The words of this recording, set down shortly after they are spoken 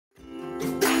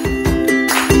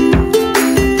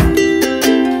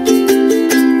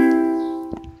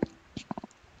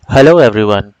Hello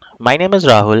everyone, my name is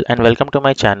Rahul and welcome to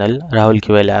my channel Rahul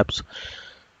QA Labs.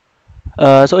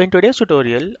 So in today's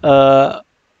tutorial,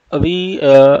 we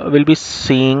will be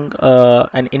seeing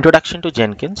an introduction to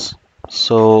Jenkins.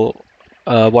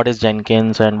 What is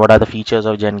Jenkins and what are the features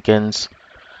of Jenkins?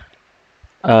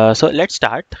 So let's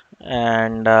start.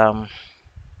 And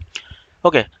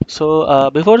okay, so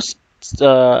before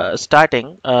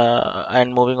starting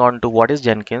and moving on to what is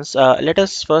Jenkins, let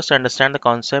us first understand the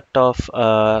concept of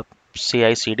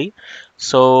CICD.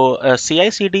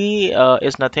 CICD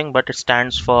is nothing but it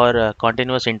stands for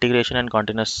continuous integration and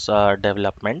continuous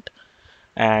development,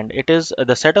 and it is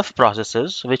the set of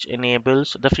processes which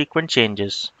enables the frequent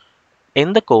changes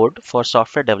in the code for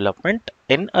software development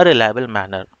in a reliable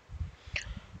manner.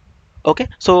 Okay,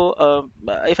 so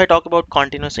if I talk about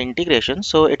continuous integration,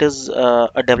 so it is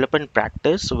a development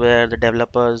practice where the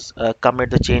developers commit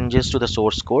the changes to the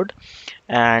source code,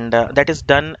 and that is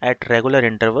done at regular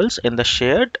intervals in the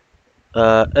shared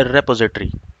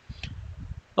repository.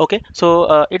 Okay,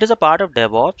 so it is a part of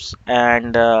DevOps,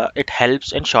 and it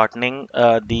helps in shortening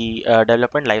the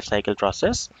development lifecycle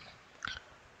process.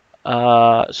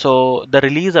 So the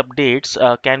release updates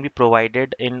can be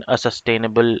provided in a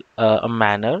sustainable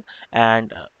manner,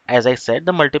 and as I said,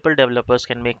 the multiple developers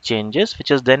can make changes,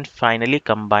 which is then finally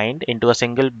combined into a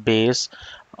single base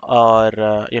or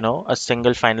a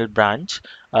single final branch.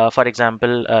 For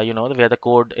example, where the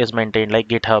code is maintained like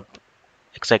GitHub,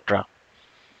 etc.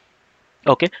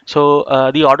 Okay,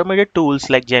 so the automated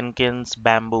tools like Jenkins,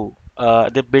 Bamboo,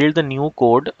 they build the new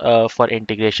code for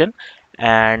integration,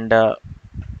 and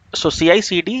so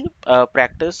CI/CD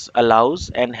practice allows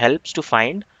and helps to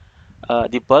find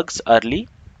the bugs early,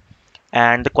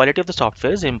 and the quality of the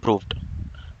software is improved.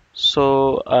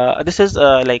 So this is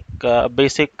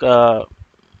basic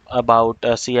about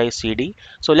CI/CD.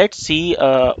 So let's see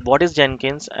what is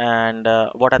Jenkins and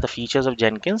what are the features of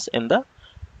Jenkins in the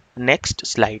next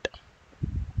slide.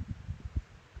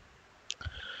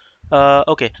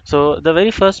 Okay, so the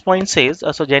very first point says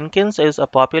so Jenkins is a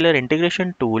popular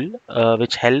integration tool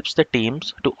which helps the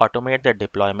teams to automate their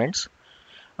deployments.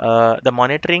 The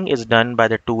monitoring is done by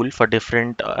the tool for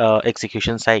different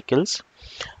execution cycles.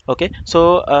 Okay,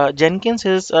 so Jenkins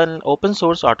is an open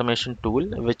source automation tool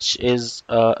which is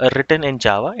written in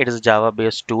Java. It is a Java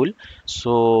based tool,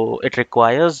 so it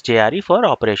requires JRE for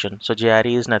operation. So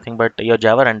JRE is nothing but your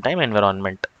Java runtime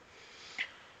environment.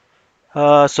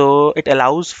 So it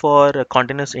allows for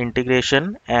continuous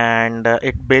integration, and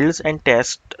it builds and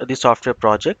tests the software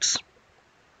projects.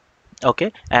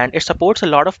 Okay, and it supports a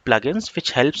lot of plugins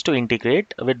which helps to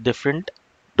integrate with different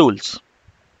tools.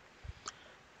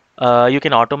 You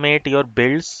can automate your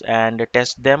builds and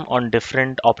test them on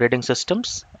different operating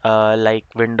systems like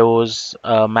Windows,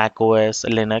 Mac OS,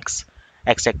 Linux,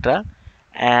 etc.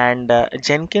 And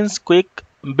Jenkins quick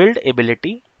build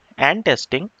ability and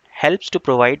testing helps to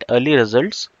provide early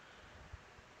results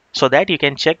so that you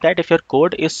can check that if your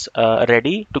code is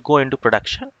ready to go into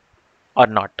production or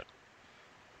not.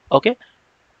 Okay,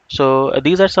 so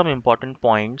these are some important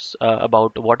points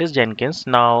about what is Jenkins.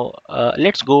 Now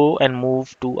let's go and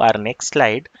move to our next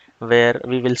slide where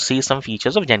we will see some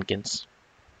features of Jenkins.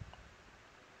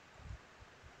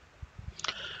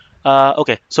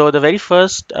 Okay, so the very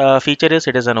first feature is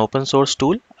it is an open source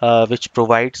tool which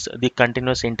provides the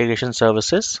continuous integration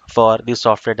services for the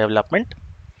software development.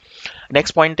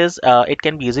 Next point is it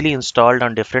can be easily installed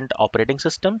on different operating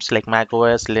systems like Mac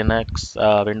OS, Linux,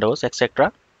 Windows,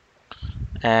 etc.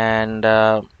 And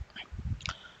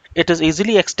it is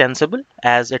easily extensible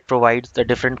as it provides the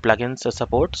different plugins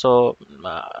support. So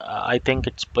I think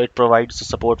it provides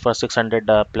support for 600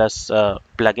 plus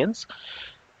plugins.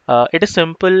 It is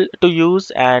simple to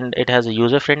use and it has a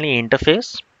user-friendly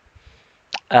interface.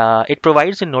 It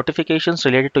provides the notifications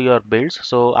related to your builds.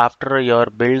 So after your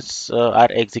builds are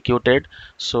executed,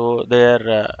 so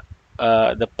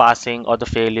the passing or the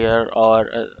failure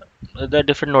or the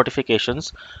different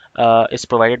notifications is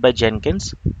provided by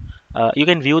Jenkins. You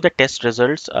can view the test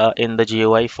results in the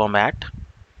GUI format.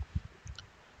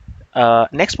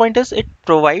 Next point is it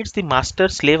provides the master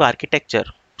slave architecture.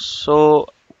 So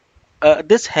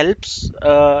this helps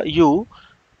you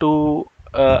to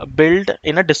build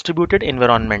in a distributed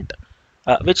environment,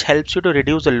 which helps you to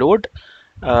reduce the load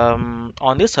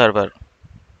on the server.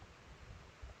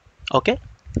 Okay.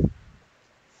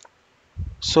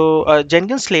 So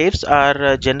Jenkins slaves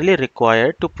are generally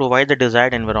required to provide the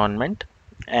desired environment,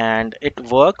 and it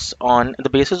works on the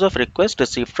basis of request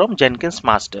received from Jenkins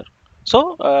master.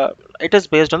 So it is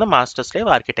based on the master slave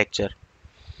architecture.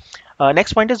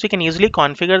 Next point is we can easily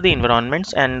configure the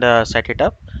environments and set it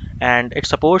up, and it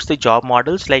supports the job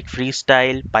models like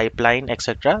freestyle, pipeline,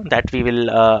 etc. that we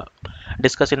will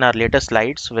discuss in our later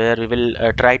slides, where we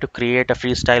will try to create a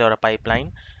freestyle or a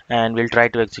pipeline, and we'll try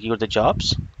to execute the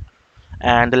jobs.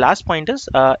 And the last point is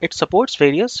it supports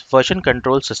various version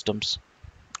control systems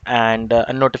and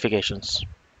notifications.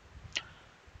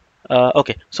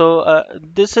 Okay, so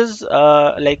this is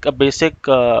like a basic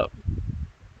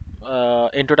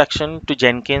introduction to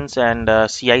Jenkins and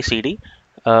CICD.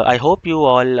 I hope you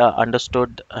all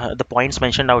understood the points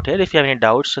mentioned out here. If you have any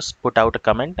doubts, just put out a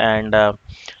comment, and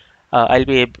I'll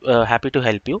be happy to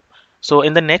help you. So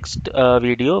in the next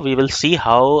video, we will see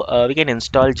how we can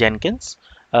install Jenkins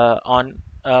on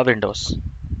Windows.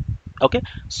 Okay,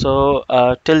 so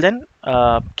till then,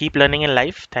 keep learning in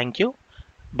life. Thank you.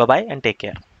 Bye bye and take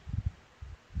care.